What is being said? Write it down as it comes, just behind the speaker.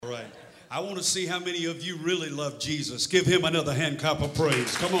I want to see how many of you really love Jesus. Give him another hand clap of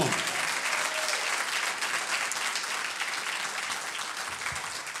praise. Come on.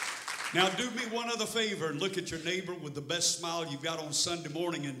 Now do me one other favor and look at your neighbor with the best smile you've got on Sunday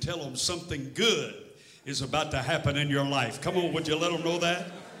morning and tell them something good is about to happen in your life. Come on, would you let them know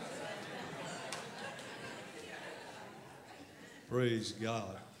that? Praise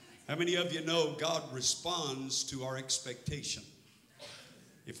God. How many of you know God responds to our expectation?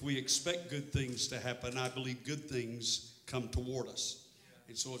 If we expect good things to happen, I believe good things come toward us.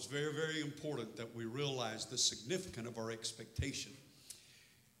 And so it's very, very important that we realize the significance of our expectation.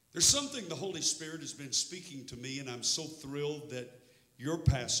 There's something the Holy Spirit has been speaking to me, and I'm so thrilled that your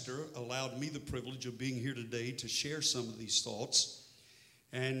pastor allowed me the privilege of being here today to share some of these thoughts.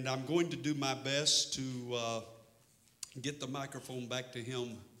 And I'm going to do my best to get the microphone back to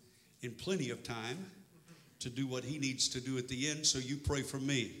him in plenty of time to do what he needs to do at the end, so you pray for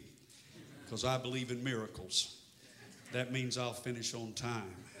me, because I believe in miracles. That means I'll finish on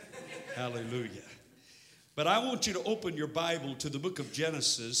time. Hallelujah. But I want you to open your Bible to the book of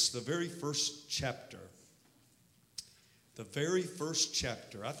Genesis, the very first chapter. The very first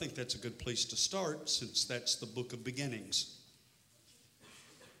chapter. I think that's a good place to start, since that's the book of beginnings.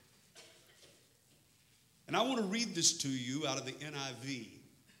 And I want to read this to you out of the NIV.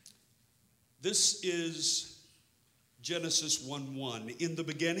 This is Genesis 1:1. In the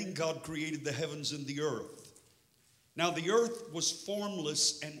beginning, God created the heavens and the earth. Now the earth was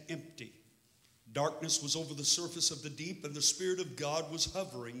formless and empty. Darkness was over the surface of the deep, and the Spirit of God was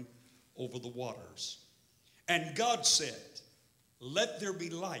hovering over the waters. And God said, "Let there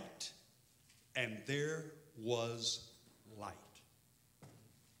be light," and there was light.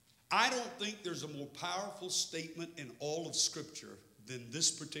 I don't think there's a more powerful statement in all of Scripture than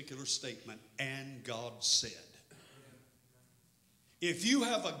this particular statement, "and God said." If you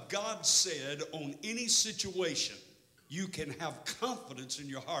have a God said on any situation, you can have confidence in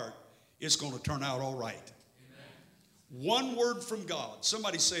your heart it's going to turn out all right. Amen. One word from God.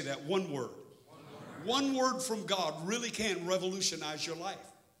 Somebody say that, one word. One word from God really can revolutionize your life.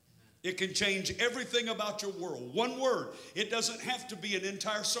 It can change everything about your world. One word. It doesn't have to be an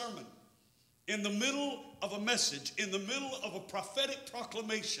entire sermon. In the middle of a message, in the middle of a prophetic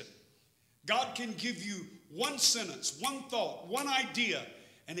proclamation, God can give you one sentence, one thought, one idea,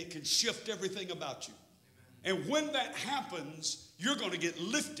 and it can shift everything about you. And when that happens, you're going to get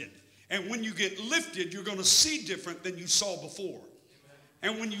lifted. And when you get lifted, you're going to see different than you saw before.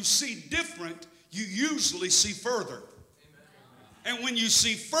 And when you see different, you usually see further. And when you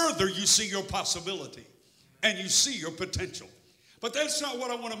see further, you see your possibility. And you see your potential. But that's not what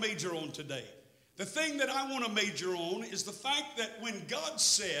I want to major on today. The thing that I want to major on is the fact that when God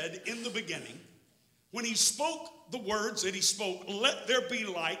said in the beginning, when he spoke the words that he spoke, "Let there be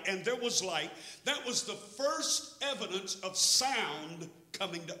light," and there was light, that was the first evidence of sound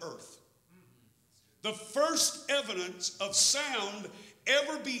coming to earth. The first evidence of sound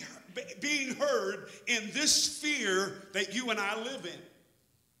ever being heard in this sphere that you and I live in.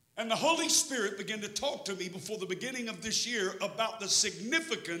 And the Holy Spirit began to talk to me before the beginning of this year about the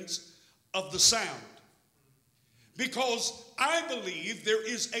significance of the sound. Because I believe there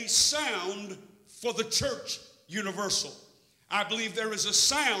is a sound for the church universal. I believe there is a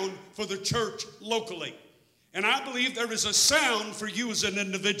sound for the church locally. And I believe there is a sound for you as an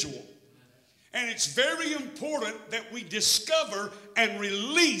individual. And it's very important that we discover and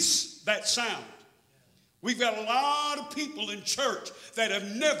release that sound. We've got a lot of people in church that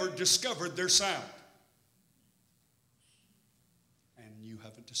have never discovered their sound. And you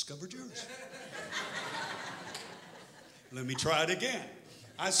haven't discovered yours. Let me try it again.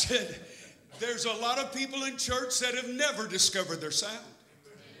 I said, there's a lot of people in church that have never discovered their sound.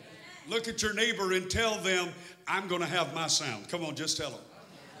 Look at your neighbor and tell them, "I'm going to have my sound." Come on, just tell them.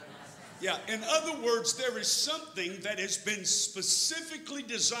 Yeah, in other words, there is something that has been specifically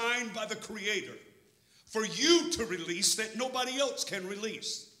designed by the Creator for you to release that nobody else can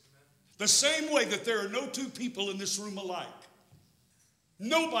release. The same way that there are no two people in this room alike.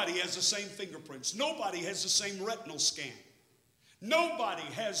 Nobody has the same fingerprints. Nobody has the same retinal scan. Nobody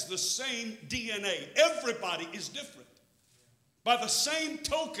has the same DNA. Everybody is different. By the same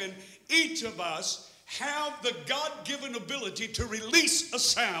token, each of us have the God-given ability to release a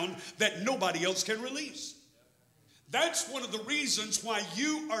sound that nobody else can release. That's one of the reasons why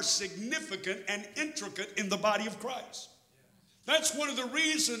you are significant and intricate in the body of Christ. That's one of the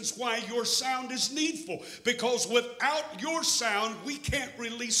reasons why your sound is needful. Because without your sound, we can't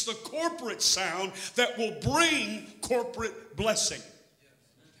release the corporate sound that will bring corporate blessing.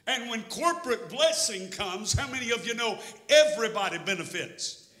 And when corporate blessing comes, how many of you know everybody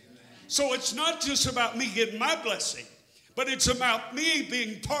benefits? So it's not just about me getting my blessing, but it's about me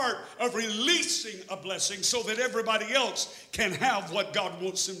being part of releasing a blessing so that everybody else can have what God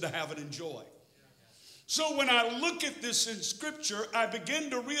wants them to have and enjoy. So when I look at this in Scripture, I begin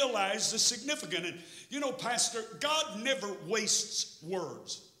to realize the significance. And you know, Pastor, God never wastes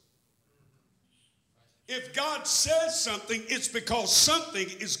words. If God says something, it's because something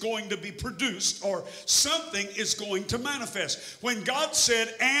is going to be produced or something is going to manifest. When God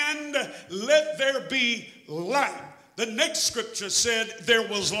said, "And let there be light," the next scripture said, "There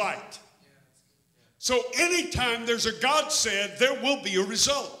was light." So anytime there's a God said, there will be a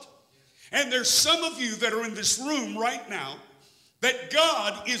result. And there's some of you that are in this room right now that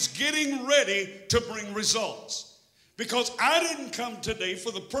God is getting ready to bring results. Because I didn't come today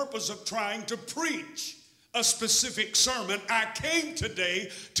for the purpose of trying to preach a specific sermon. I came today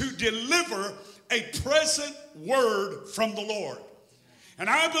to deliver a present word from the Lord. And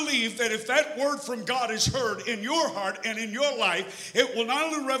I believe that if that word from God is heard in your heart and in your life, it will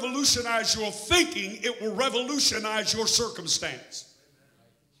not only revolutionize your thinking, it will revolutionize your circumstance.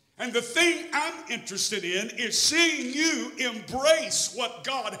 And the thing I'm interested in is seeing you embrace what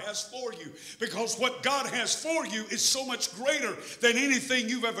God has for you. Because what God has for you is so much greater than anything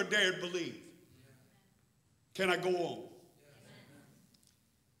you've ever dared believe. Can I go on?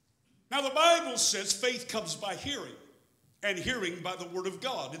 Now the Bible says faith comes by hearing, and hearing by the word of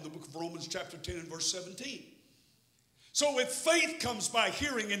God in the book of Romans chapter 10 and verse 17. So if faith comes by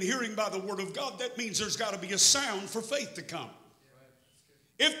hearing and hearing by the word of God, that means there's got to be a sound for faith to come.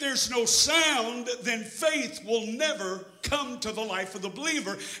 If there's no sound, then faith will never come to the life of the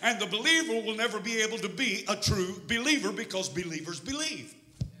believer, and the believer will never be able to be a true believer because believers believe.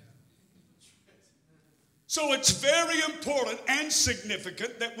 So it's very important and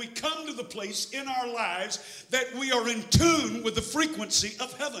significant that we come to the place in our lives that we are in tune with the frequency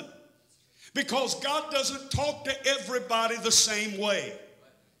of heaven. Because God doesn't talk to everybody the same way.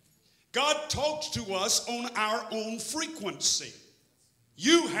 God talks to us on our own frequency.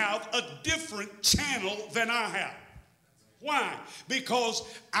 You have a different channel than I have. Why? Because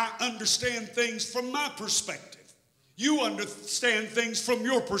I understand things from my perspective. You understand things from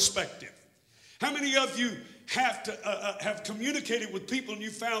your perspective. How many of you have communicated with people and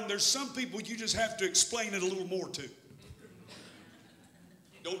you found there's some people you just have to explain it a little more to?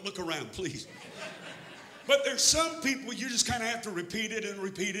 Don't look around, please. But there's some people you just kind of have to repeat it and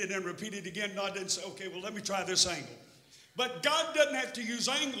repeat it and repeat it again. God didn't say, okay, well, let me try this angle. But God doesn't have to use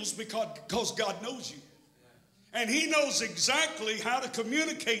angles because God knows you. And he knows exactly how to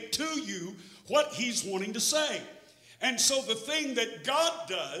communicate to you what he's wanting to say. And so the thing that God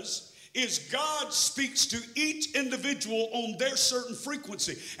does is God speaks to each individual on their certain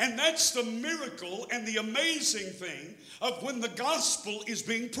frequency. And that's the miracle and the amazing thing of when the gospel is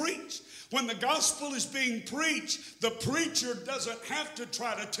being preached. When the gospel is being preached, the preacher doesn't have to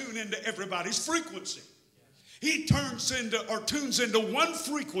try to tune into everybody's frequency. He tunes into one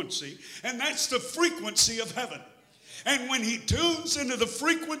frequency, and that's the frequency of heaven. And when he tunes into the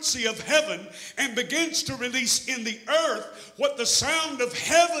frequency of heaven and begins to release in the earth what the sound of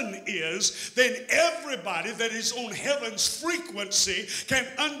heaven is, then everybody that is on heaven's frequency can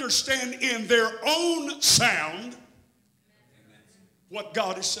understand in their own sound what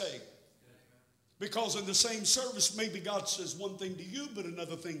God is saying. Because in the same service, maybe God says one thing to you, but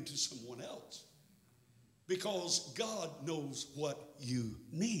another thing to someone else. Because God knows what you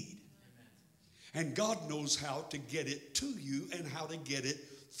need. And God knows how to get it to you and how to get it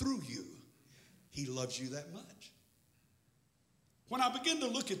through you. He loves you that much. When I begin to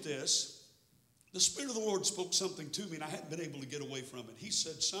look at this, the Spirit of the Lord spoke something to me and I hadn't been able to get away from it. He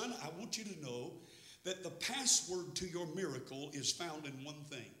said, son, I want you to know that the password to your miracle is found in one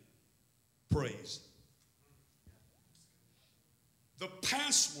thing: praise. The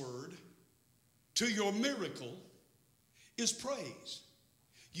password to your miracle is praise.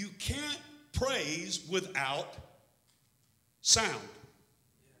 You can't praise without sound.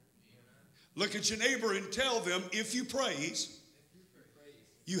 Look at your neighbor and tell them, if you praise,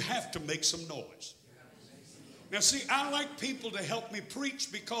 you have to make some noise. Now see, I like people to help me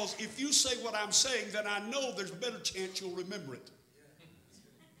preach, because if you say what I'm saying, then I know there's a better chance you'll remember it.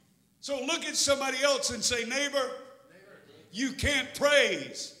 So look at somebody else and say, neighbor, you can't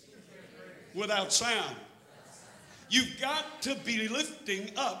praise without sound. You've got to be lifting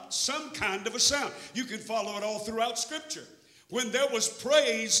up some kind of a sound. You can follow it all throughout Scripture. When there was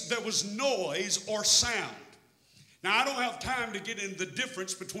praise, there was noise or sound. Now, I don't have time to get into the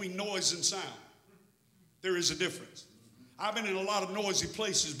difference between noise and sound. There is a difference. I've been in a lot of noisy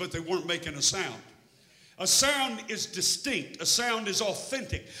places, but they weren't making a sound. A sound is distinct. A sound is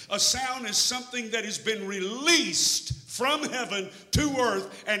authentic. A sound is something that has been released from heaven to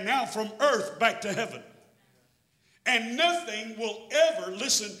earth and now from earth back to heaven. And nothing will ever,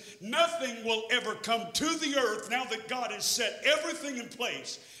 listen, nothing will ever come to the earth now that God has set everything in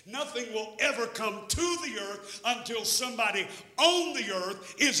place. Nothing will ever come to the earth until somebody on the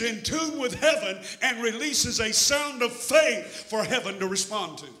earth is in tune with heaven and releases a sound of faith for heaven to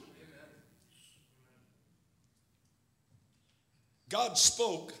respond to. God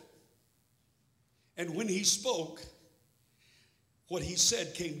spoke, and when he spoke, what he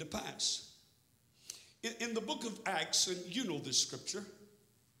said came to pass. In the book of Acts, and you know this scripture,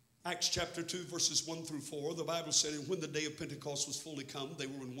 Acts chapter 2, verses 1 through 4, the Bible said, and when the day of Pentecost was fully come, they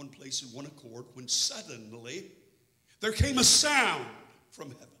were in one place in one accord, when suddenly there came a sound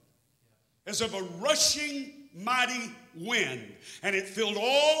from heaven, as of a rushing mighty wind, and it filled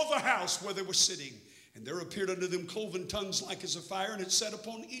all the house where they were sitting. And there appeared unto them cloven tongues like as a fire, and it sat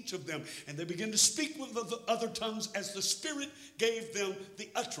upon each of them. And they began to speak with other tongues as the Spirit gave them the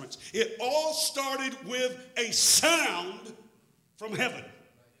utterance. It all started with a sound from heaven.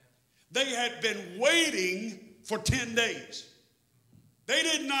 They had been waiting for 10 days. They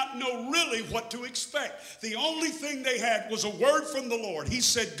did not know really what to expect. The only thing they had was a word from the Lord. He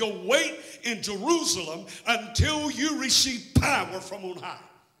said, go wait in Jerusalem until you receive power from on high.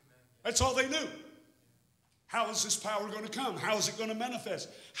 That's all they knew. How is this power going to come? How is it going to manifest?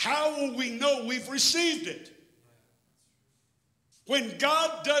 How will we know we've received it? When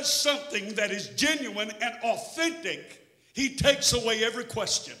God does something that is genuine and authentic, he takes away every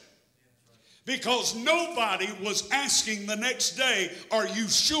question. Because nobody was asking the next day, are you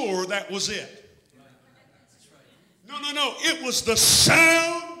sure that was it? No. It was the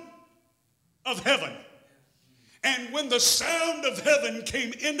sound of heaven. And when the sound of heaven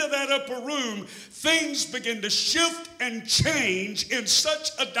came into that upper room, things began to shift and change in such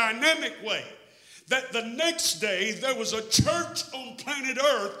a dynamic way that the next day there was a church on planet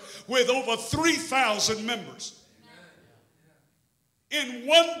Earth with over 3,000 members. In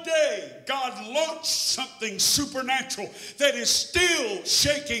one day, God launched something supernatural that is still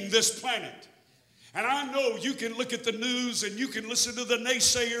shaking this planet. And I know you can look at the news and you can listen to the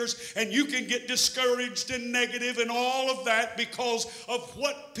naysayers and you can get discouraged and negative and all of that because of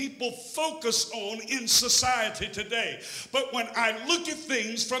what people focus on in society today. But when I look at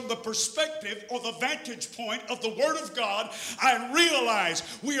things from the perspective or the vantage point of the Word of God, I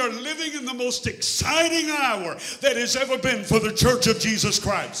realize we are living in the most exciting hour that has ever been for the Church of Jesus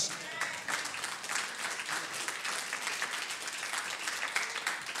Christ.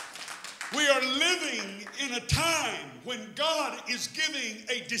 We are living in a time when God is giving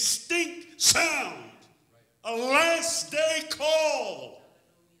a distinct sound, a last day call.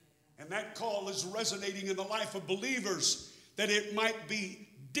 And that call is resonating in the life of believers that it might be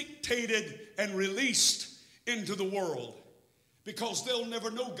dictated and released into the world. Because they'll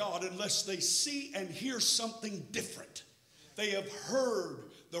never know God unless they see and hear something different. They have heard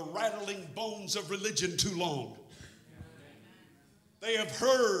the rattling bones of religion too long. They have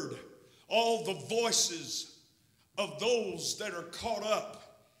heard all the voices of those that are caught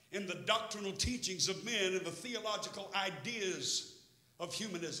up in the doctrinal teachings of men and the theological ideas of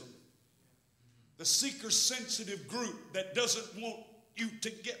humanism. The seeker-sensitive group that doesn't want you to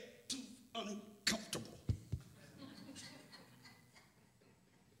get too uncomfortable.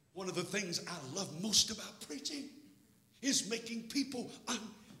 One of the things I love most about preaching is making people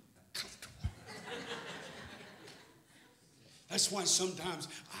uncomfortable. That's why sometimes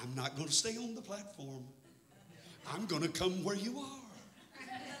I'm not going to stay on the platform. I'm going to come where you are.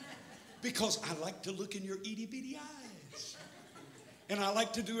 Because I like to look in your itty-bitty eyes. And I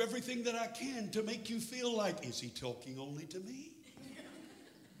like to do everything that I can to make you feel like, is he talking only to me?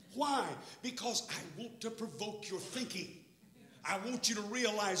 Why? Because I want to provoke your thinking. I want you to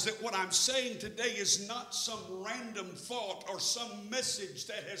realize that what I'm saying today is not some random thought or some message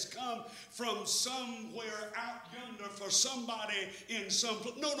that has come from somewhere out yonder for somebody in some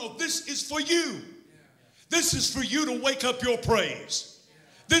place. No, this is for you. This is for you to wake up your praise.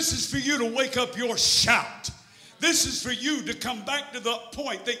 This is for you to wake up your shout. This is for you to come back to the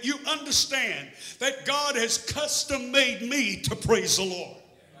point that you understand that God has custom made me to praise the Lord.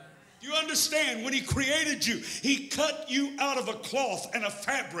 You understand, when he created you, he cut you out of a cloth and a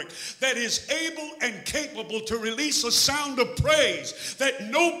fabric that is able and capable to release a sound of praise that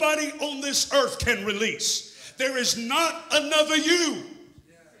nobody on this earth can release. There is not another you.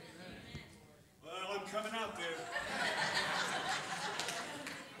 Well, I'm coming out there.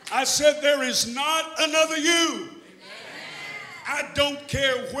 I said there is not another you. I don't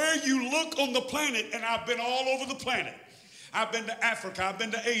care where you look on the planet, and I've been all over the planet. I've been to Africa, I've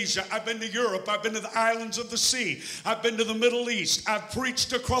been to Asia, I've been to Europe, I've been to the islands of the sea, I've been to the Middle East, I've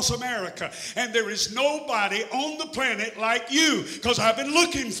preached across America, and there is nobody on the planet like you, because I've been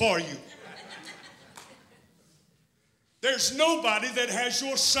looking for you. There's nobody that has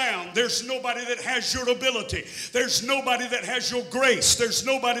your sound. There's nobody that has your ability. There's nobody that has your grace. There's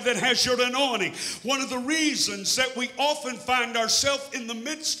nobody that has your anointing. One of the reasons that we often find ourselves in the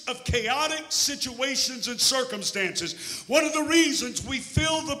midst of chaotic situations and circumstances, one of the reasons we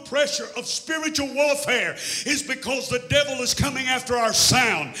feel the pressure of spiritual warfare is because the devil is coming after our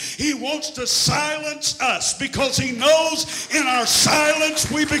sound. He wants to silence us because he knows in our silence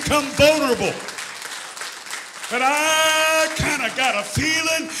we become vulnerable. But I kind of got a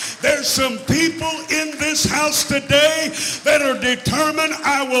feeling there's some people in this house today that are determined,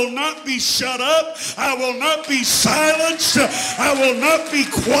 I will not be shut up. I will not be silenced. I will not be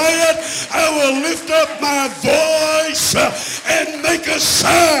quiet. I will lift up my voice and make a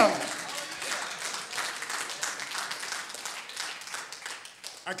sound.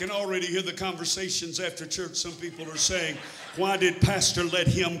 I can already hear the conversations after church. Some people are saying, why did Pastor let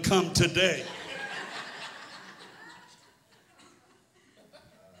him come today?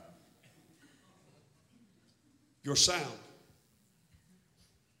 Your sound.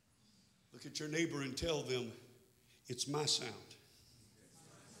 Look at your neighbor and tell them, it's my sound.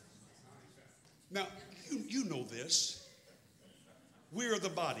 Now, you know this. We are the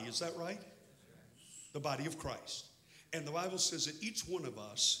body, is that right? The body of Christ. And the Bible says that each one of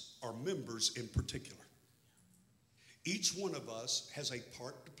us are members in particular. Each one of us has a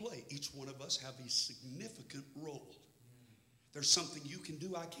part to play. Each one of us have a significant role. There's something you can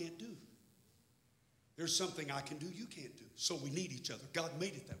do I can't do. There's something I can do you can't do. So we need each other. God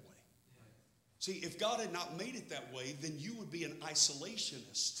made it that way. See, if God had not made it that way, then you would be an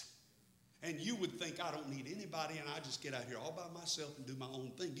isolationist. And you would think, I don't need anybody, and I just get out here all by myself and do my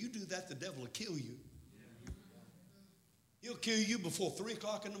own thing. You do that, the devil will kill you. He'll kill you before 3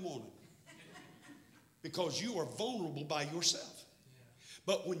 o'clock in the morning. Because you are vulnerable by yourself.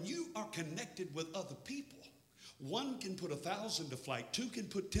 But when you are connected with other people, one can put 1,000 to flight, 2 can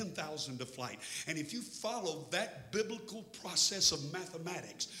put 10,000 to flight. And if you follow that biblical process of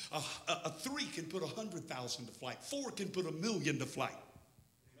mathematics, a 3 can put 100,000 to flight, 4 can put 1,000,000 to flight.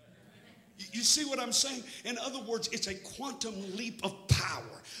 You see what I'm saying? In other words, it's a quantum leap of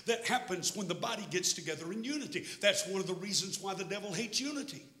power that happens when the body gets together in unity. That's one of the reasons why the devil hates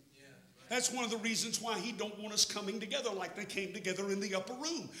unity. That's one of the reasons why he don't want us coming together like they came together in the upper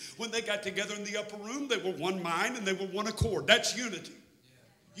room. When they got together in the upper room, they were one mind and they were one accord. That's unity.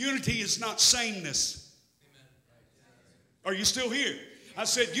 Unity is not sameness. Are you still here? I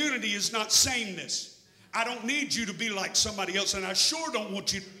said unity is not sameness. I don't need you to be like somebody else, and I sure don't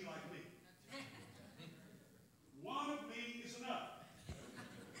want you to be like me. One of me is enough.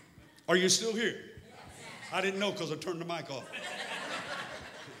 Are you still here? I didn't know because I turned the mic off.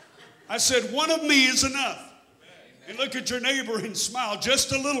 I said, one of me is enough. And look at your neighbor and smile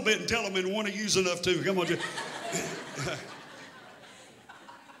just a little bit and tell them, and one of you's enough too. Come on.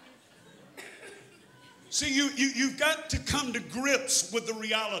 See, you've got to come to grips with the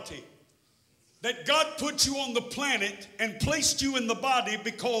reality that God put you on the planet and placed you in the body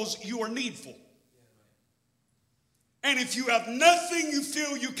because you are needful. And if you have nothing you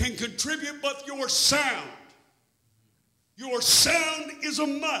feel you can contribute but your sound is a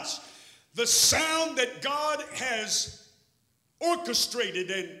must. The sound that God has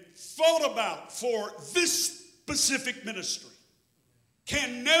orchestrated and thought about for this specific ministry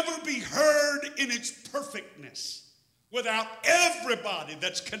can never be heard in its perfectness without everybody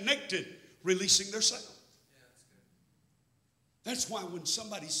that's connected releasing their sound. That's why when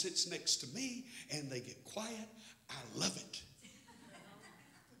somebody sits next to me and they get quiet, I love it.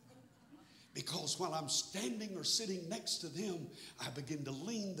 Because while I'm standing or sitting next to them, I begin to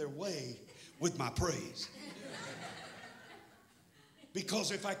lean their way with my praise.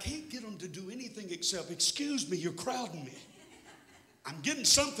 Because if I can't get them to do anything except, excuse me, you're crowding me, I'm getting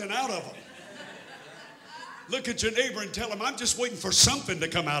something out of them. Look at your neighbor and tell him, I'm just waiting for something to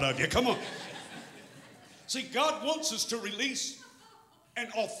come out of you. Come on. See, God wants us to release an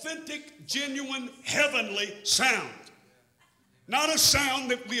authentic, genuine, heavenly sound. Not a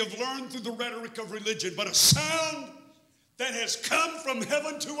sound that we have learned through the rhetoric of religion, but a sound that has come from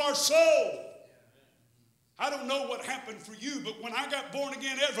heaven to our soul. I don't know what happened for you, but when I got born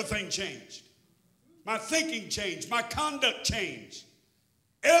again, everything changed. My thinking changed. My conduct changed.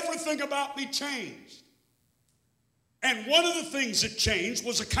 Everything about me changed. And one of the things that changed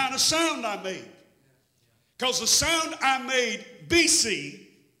was the kind of sound I made. Because the sound I made, BC,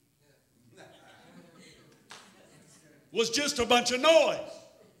 was just a bunch of noise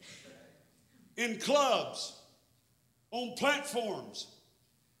in clubs, on platforms,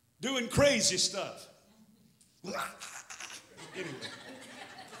 doing crazy stuff. Anyway,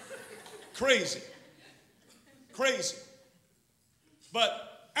 crazy.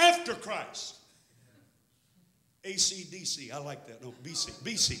 But after Christ, AC/DC, I like that. No,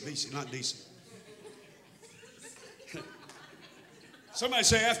 BC, not DC. Somebody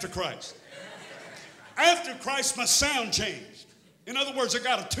say after Christ. After Christ, my sound changed. In other words, I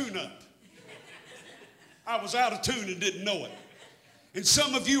got a tune-up. I was out of tune and didn't know it. And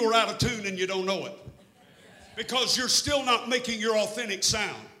some of you are out of tune and you don't know it. Because you're still not making your authentic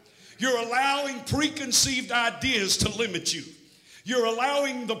sound. You're allowing preconceived ideas to limit you. You're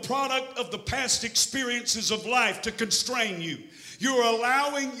allowing the product of the past experiences of life to constrain you. You're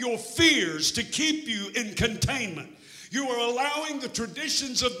allowing your fears to keep you in containment. You are allowing the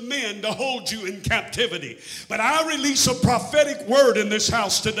traditions of men to hold you in captivity. But I release a prophetic word in this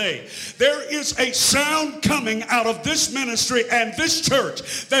house today. There is a sound coming out of this ministry and this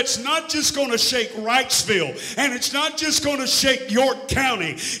church that's not just going to shake Wrightsville, and it's not just going to shake York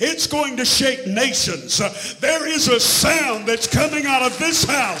County. It's going to shake nations. There is a sound that's coming out of this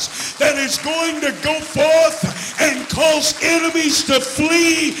house that is going to go forth and cause enemies to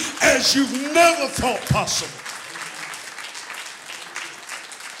flee as you've never thought possible.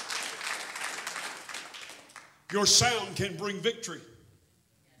 Your sound can bring victory.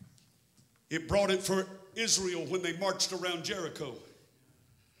 It brought it for Israel when they marched around Jericho.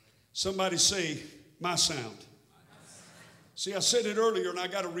 Somebody say, my sound. See, I said it earlier and I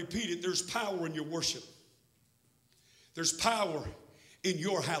got to repeat it. There's power in your worship. There's power in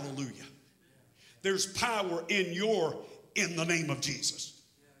your hallelujah. There's power in your in the name of Jesus.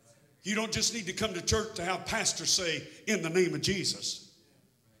 You don't just need to come to church to have pastors say, in the name of Jesus.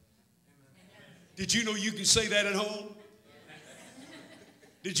 Did you know you can say that at home?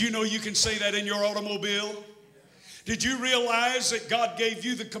 Did you know you can say that in your automobile? Did you realize that God gave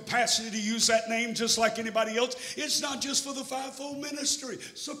you the capacity to use that name just like anybody else? It's not just for the fivefold ministry.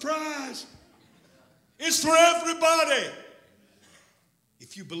 Surprise. It's for everybody.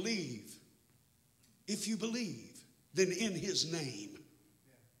 If you believe, then in his name,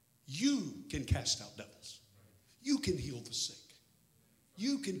 you can cast out devils. You can heal the sick.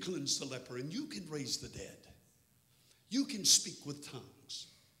 You can cleanse the leper, and you can raise the dead. You can speak with tongues.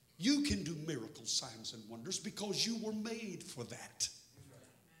 You can do miracles, signs, and wonders because you were made for that.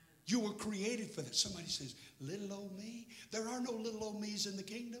 You were created for that. Somebody says, little old me? There are no little old me's in the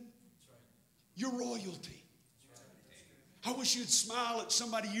kingdom. You're royalty. I wish you'd smile at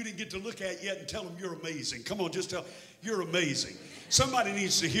somebody you didn't get to look at yet and tell them you're amazing. Come on, just tell them you're amazing. Somebody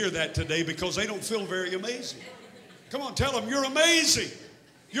needs to hear that today because they don't feel very amazing. Come on, tell them you're amazing.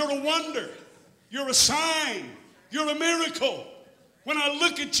 You're a wonder. You're a sign. You're a miracle. When I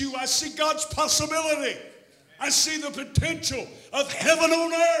look at you, I see God's possibility. I see the potential of heaven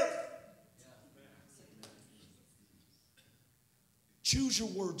on earth. Choose your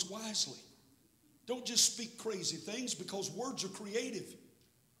words wisely. Don't just speak crazy things because words are creative.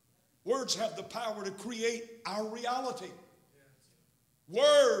 Words have the power to create our reality.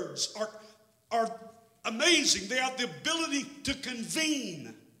 Words are amazing. They have the ability to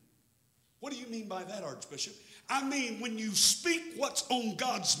convene. What do you mean by that, Archbishop? I mean, when you speak what's on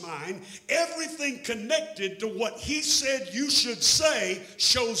God's mind, everything connected to what he said you should say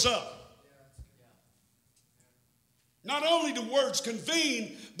shows up. Not only do words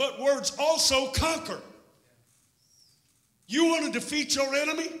convene, but words also conquer. You want to defeat your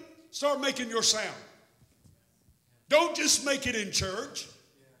enemy? Start making your sound. Don't just make it in church.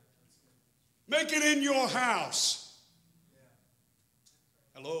 Make it in your house.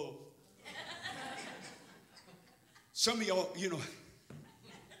 Hello? Some of y'all,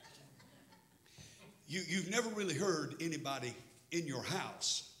 you've never really heard anybody in your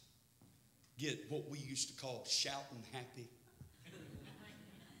house get what we used to call shouting happy.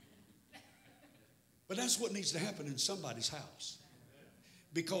 But that's what needs to happen in somebody's house.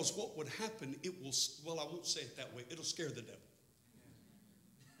 Because what would happen, I won't say it that way, it'll scare the devil.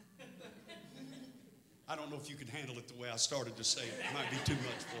 I don't know if you can handle it the way I started to say it. It might be too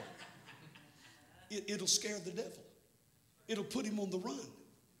much for it. It'll scare the devil. It'll put him on the run.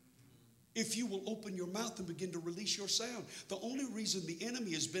 If you will open your mouth and begin to release your sound. The only reason the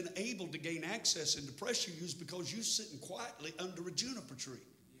enemy has been able to gain access and to pressure you is because you're sitting quietly under a juniper tree.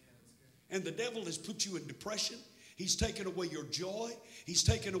 And the devil has put you in depression. He's taken away your joy. He's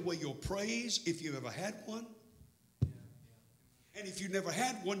taken away your praise if you ever had one. And if you never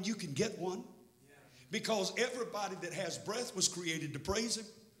had one, you can get one. Because everybody that has breath was created to praise him.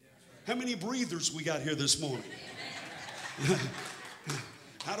 How many breathers we got here this morning?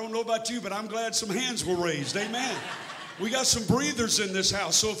 I don't know about you, but I'm glad some hands were raised. Amen. We got some breathers in this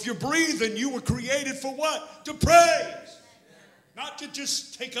house. So if you're breathing, you were created for what? To praise. Not to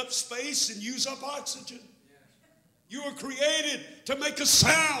just take up space and use up oxygen. You were created to make a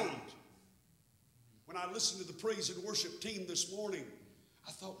sound. When I listened to the praise and worship team this morning,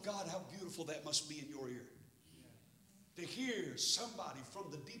 I thought, God, how beautiful that must be in your ear. To hear somebody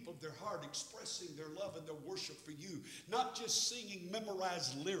from the deep of their heart expressing their love and their worship for you. Not just singing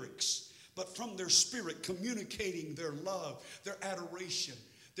memorized lyrics, but from their spirit communicating their love, their adoration,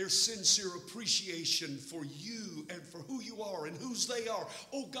 their sincere appreciation for you and for who you are and whose they are.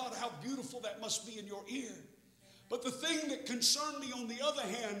 Oh God, how beautiful that must be in your ear. But the thing that concerned me on the other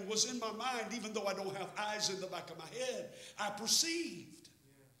hand was in my mind, even though I don't have eyes in the back of my head, I perceived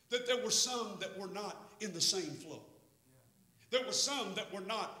that there were some that were not in the same flow. There were some that were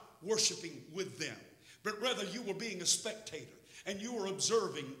not worshiping with them, but rather you were being a spectator and you were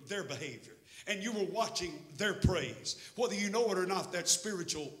observing their behavior and you were watching their praise. Whether you know it or not, that's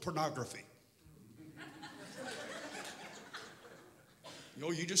spiritual pornography.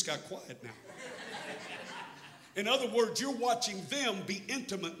 You just got quiet now. In other words, you're watching them be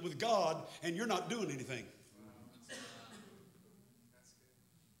intimate with God and you're not doing anything.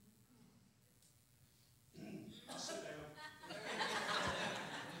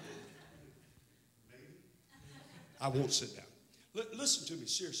 I won't sit down. Listen to me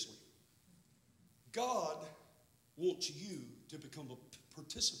seriously. God wants you to become a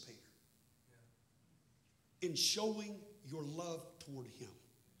participator in showing your love toward him.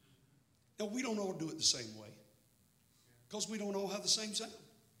 Now, we don't all do it the same way because we don't all have the same sound.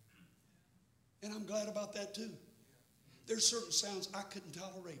 And I'm glad about that too. There's certain sounds I couldn't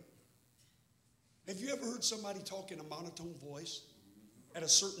tolerate. Have you ever heard somebody talk in a monotone voice at a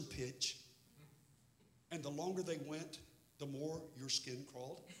certain pitch? And the longer they went, the more your skin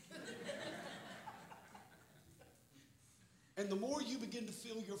crawled. And the more you begin to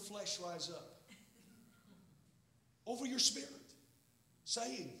feel your flesh rise up over your spirit,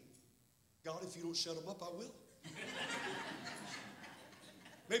 saying, God, if you don't shut them up, I will.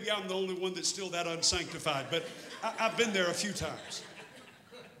 Maybe I'm the only one that's still that unsanctified, but I've been there a few times.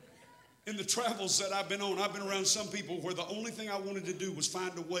 In the travels that I've been on, I've been around some people where the only thing I wanted to do was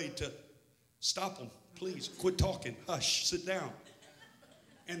find a way to stop them. Please, quit talking. Hush, sit down.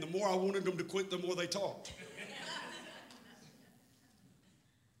 And the more I wanted them to quit, the more they talked.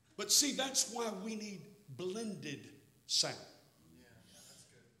 But see, that's why we need blended sound.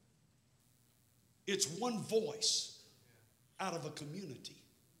 It's one voice out of a community,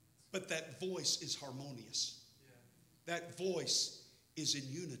 but that voice is harmonious. That voice is in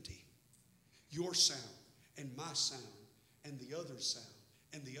unity. Your sound and my sound and the other sound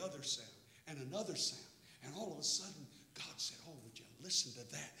and the other sound and another sound. And all of a sudden, God said, oh, would you listen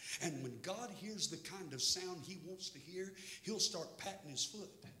to that? And when God hears the kind of sound he wants to hear, he'll start patting his foot.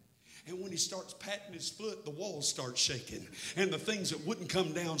 And when he starts patting his foot, the walls start shaking. And the things that wouldn't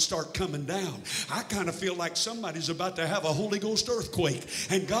come down start coming down. I kind of feel like somebody's about to have a Holy Ghost earthquake.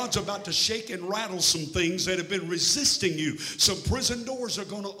 And God's about to shake and rattle some things that have been resisting you. Some prison doors are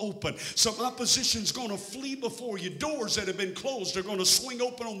going to open. Some opposition's going to flee before you. Doors that have been closed are going to swing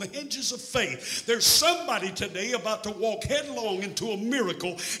open on the hinges of faith. There's somebody today about to walk headlong into a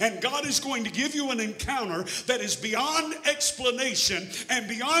miracle. And God is going to give you an encounter that is beyond explanation and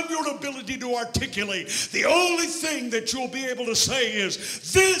beyond your ability to articulate. The only thing that you'll be able to say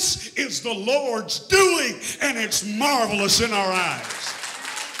is, this is the Lord's doing, and it's marvelous in our eyes.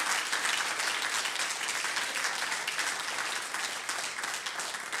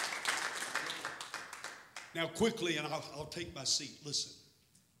 Now quickly, and I'll take my seat, listen.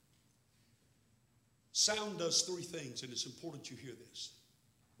 Sound does three things, and it's important you hear this.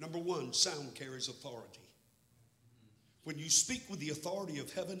 Number one, sound carries authority. When you speak with the authority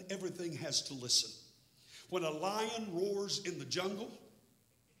of heaven, everything has to listen. When a lion roars in the jungle,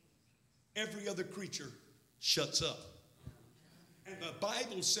 every other creature shuts up. And the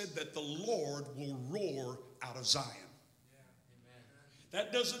Bible said that the Lord will roar out of Zion.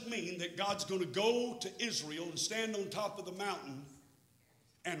 That doesn't mean that God's going to go to Israel and stand on top of the mountain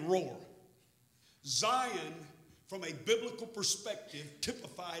and roar. Zion, from a biblical perspective,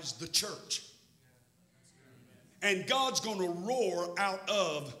 typifies the church. And God's going to roar out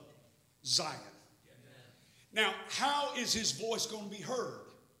of Zion. Now, how is his voice going to be heard?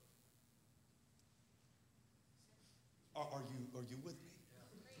 Are you with me?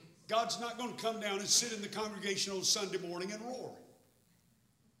 God's not going to come down and sit in the congregation on Sunday morning and roar.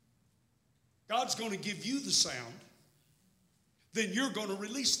 God's going to give you the sound, then you're going to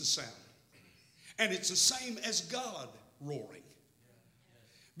release the sound. And it's the same as God roaring.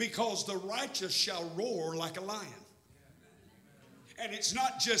 Because the righteous shall roar like a lion. And it's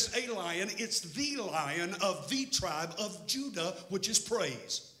not just a lion, it's the lion of the tribe of Judah, which is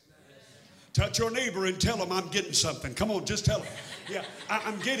praise. Touch your neighbor and tell them I'm getting something. Come on, just tell them. Yeah,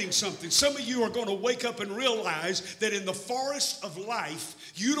 I'm getting something. Some of you are going to wake up and realize that in the forest of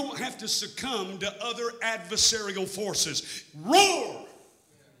life, you don't have to succumb to other adversarial forces. Roar!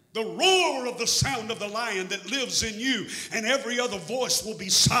 The roar of the sound of the lion that lives in you, and every other voice will be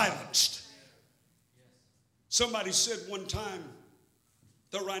silenced. Somebody said one time,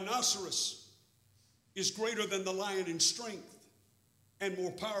 the rhinoceros is greater than the lion in strength and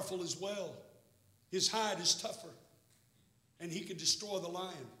more powerful as well. His hide is tougher, and he can destroy the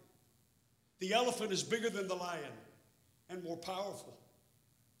lion. The elephant is bigger than the lion and more powerful,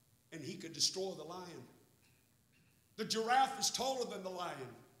 and he could destroy the lion. The giraffe is taller than the lion,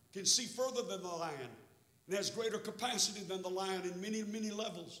 can see further than the lion, and has greater capacity than the lion in many, many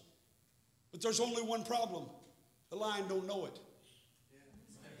levels. But there's only one problem. The lion don't know it.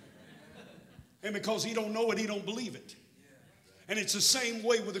 And because he don't know it, he don't believe it. And it's the same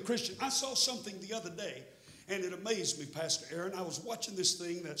way with a Christian. I saw something the other day, and it amazed me, Pastor Aaron. I was watching this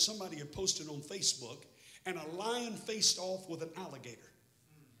thing that somebody had posted on Facebook, and a lion faced off with an alligator.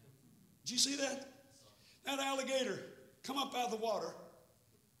 Did you see that? That alligator come up out of the water,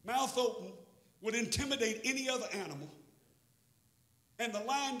 mouth open, would intimidate any other animal. And the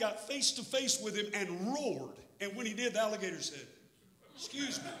lion got face to face with him and roared. And when he did, the alligator said,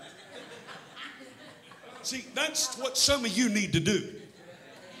 "Excuse me." See, that's what some of you need to do.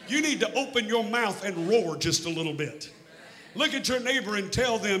 You need to open your mouth and roar just a little bit. Look at your neighbor and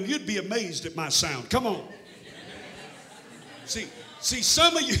tell them, you'd be amazed at my sound. Come on. See,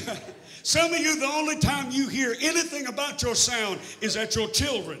 some of you, the only time you hear anything about your sound is at your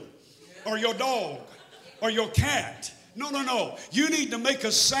children or your dog or your cat. No. You need to make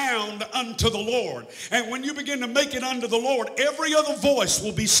a sound unto the Lord. And when you begin to make it unto the Lord, every other voice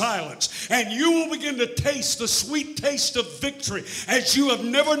will be silenced. And you will begin to taste the sweet taste of victory as you have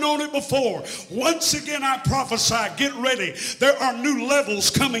never known it before. Once again, I prophesy, get ready. There are new levels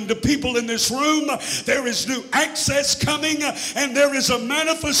coming to people in this room. There is new access coming. And there is a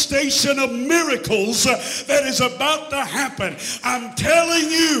manifestation of miracles that is about to happen. I'm telling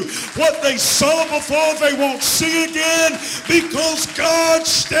you, what they saw before, they won't see again. Because God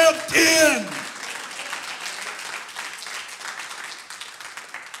stepped in.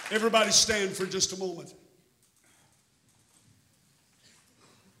 Everybody stand for just a moment.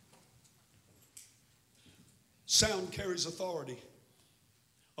 Sound carries authority.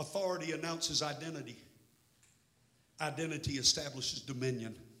 Authority announces identity. Identity establishes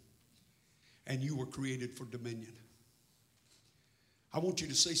dominion. And you were created for dominion. I want you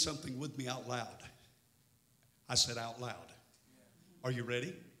to say something with me out loud. I said out loud. Are you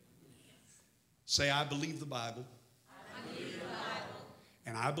ready? Say, I believe the Bible. I believe the Bible.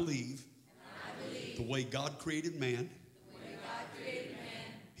 And I believe the way God created man,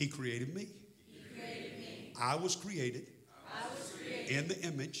 He created me. I was created in the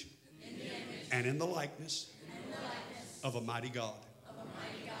image and in the likeness of a mighty God.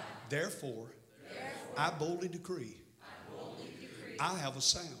 Therefore, I boldly decree I have a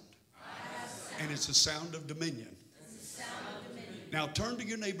sound. And it's a sound of dominion. Now turn to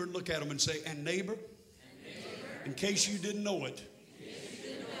your neighbor and look at him and say, and neighbor, in case you didn't know it,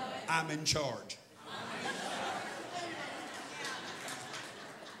 I'm in charge.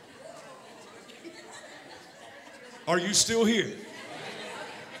 Are you still here?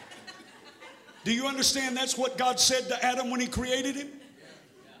 Do you understand that's what God said to Adam when He created him?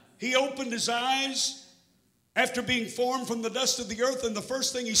 He opened his eyes after being formed from the dust of the earth, and the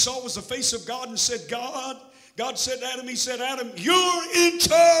first thing he saw was the face of God and said, God said to Adam, He said, Adam, you're in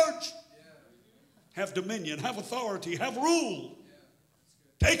charge. Have dominion, have authority, have rule.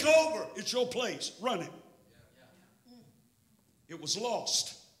 Take over. It's your place. Run it. It was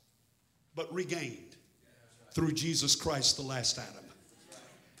lost, but regained through Jesus Christ, the last Adam.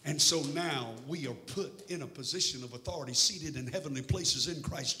 And so now we are put in a position of authority, seated in heavenly places in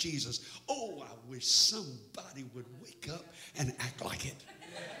Christ Jesus. Oh, I wish somebody would wake up and act like it.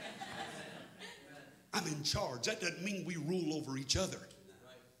 I'm in charge. That doesn't mean we rule over each other.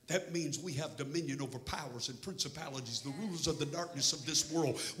 That means we have dominion over powers and principalities, the rulers of the darkness of this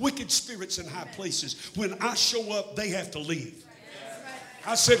world, wicked spirits in high places. When I show up, they have to leave.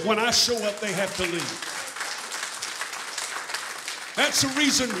 I said, when I show up, they have to leave. That's the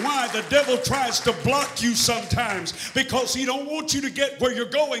reason why the devil tries to block you sometimes, because he don't want you to get where you're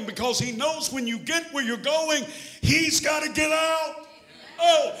going, because he knows when you get where you're going, he's got to get out.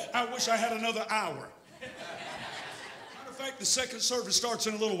 Oh, I wish I had another hour. Matter of fact, the second service starts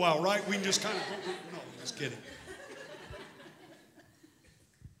in a little while, right? We can just kind of, no, just kidding.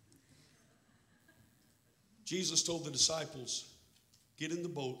 Jesus told the disciples, get in the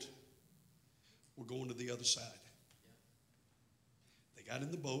boat. We're going to the other side. They got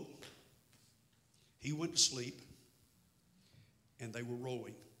in the boat. He went to sleep. And they were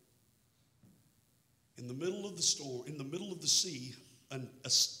rowing. In the middle of the storm, in the middle of the sea, a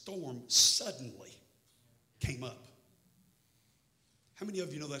storm suddenly came up. How many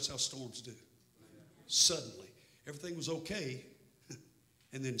of you know that's how storms do? Suddenly. Everything was okay.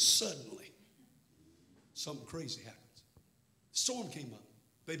 And then suddenly, something crazy happens. The storm came up.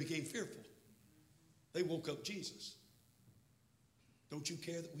 They became fearful. They woke up Jesus. Don't you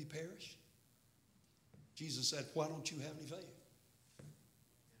care that we perish? Jesus said, why don't you have any faith?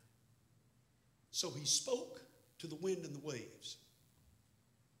 So he spoke to the wind and the waves.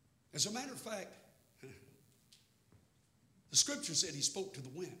 As a matter of fact, the scripture said he spoke to the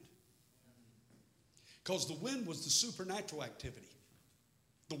wind. Because the wind was the supernatural activity.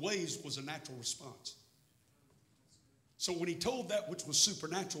 The waves was a natural response. So when he told that which was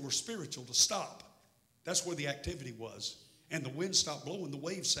supernatural or spiritual to stop, that's where the activity was. And the wind stopped blowing, the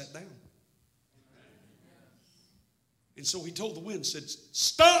waves sat down. And so he told the wind, said,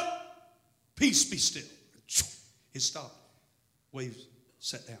 stop, peace be still. It stopped. Waves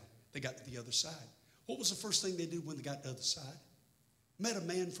sat down. They got to the other side. What was the first thing they did when they got to the other side? Met a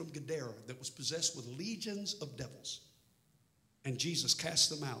man from Gadara that was possessed with legions of devils. And Jesus cast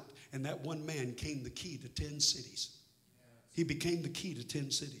them out. And that one man came the key to 10 cities. He became the key to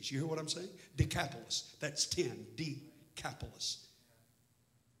 10 cities. You hear what I'm saying? Decapolis. That's 10. Decapolis.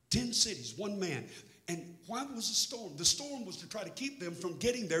 10 cities, one man. And why was the storm? The storm was to try to keep them from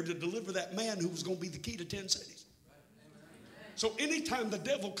getting there to deliver that man who was going to be the key to 10 cities. So anytime the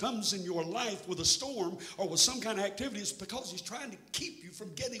devil comes in your life with a storm or with some kind of activity, it's because he's trying to keep you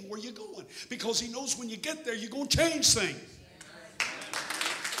from getting where you're going. Because he knows when you get there, you're going to change things.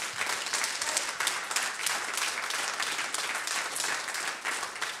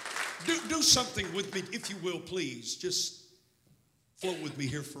 Do something with me, if you will, please. Just flow with me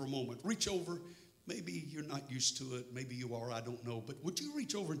here for a moment. Reach over. Maybe you're not used to it. Maybe you are. I don't know. But would you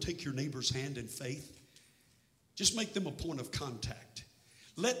reach over and take your neighbor's hand in faith? Just make them a point of contact.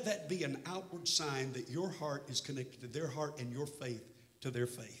 Let that be an outward sign that your heart is connected to their heart and your faith to their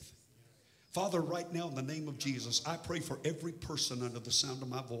faith. Father, right now in the name of Jesus, I pray for every person under the sound of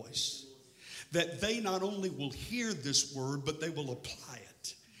my voice, that they not only will hear this word, but they will apply it.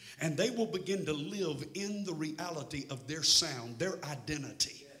 And they will begin to live in the reality of their sound, their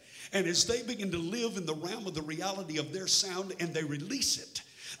identity. And as they begin to live in the realm of the reality of their sound and they release it,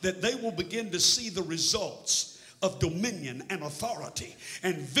 that they will begin to see the results of dominion and authority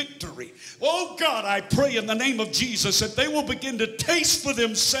and victory. Oh God, I pray in the name of Jesus that they will begin to taste for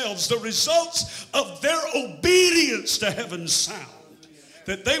themselves the results of their obedience to heaven's sound.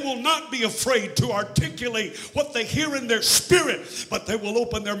 That they will not be afraid to articulate what they hear in their spirit, but they will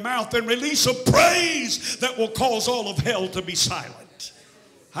open their mouth and release a praise that will cause all of hell to be silent.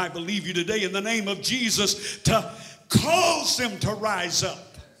 I believe you today in the name of Jesus to cause them to rise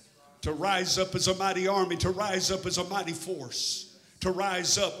up. To rise up as a mighty army, to rise up as a mighty force, to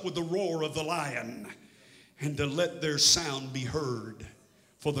rise up with the roar of the lion, and to let their sound be heard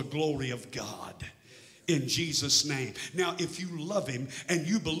for the glory of God. In Jesus' name. Now, if you love him and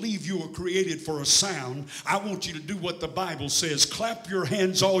you believe you were created for a sound, I want you to do what the Bible says. Clap your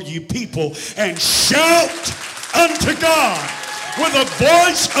hands, all you people, and shout unto God with a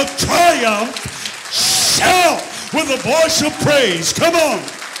voice of triumph. Shout with a voice of praise. Come on.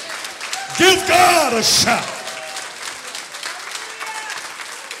 Give God a shout.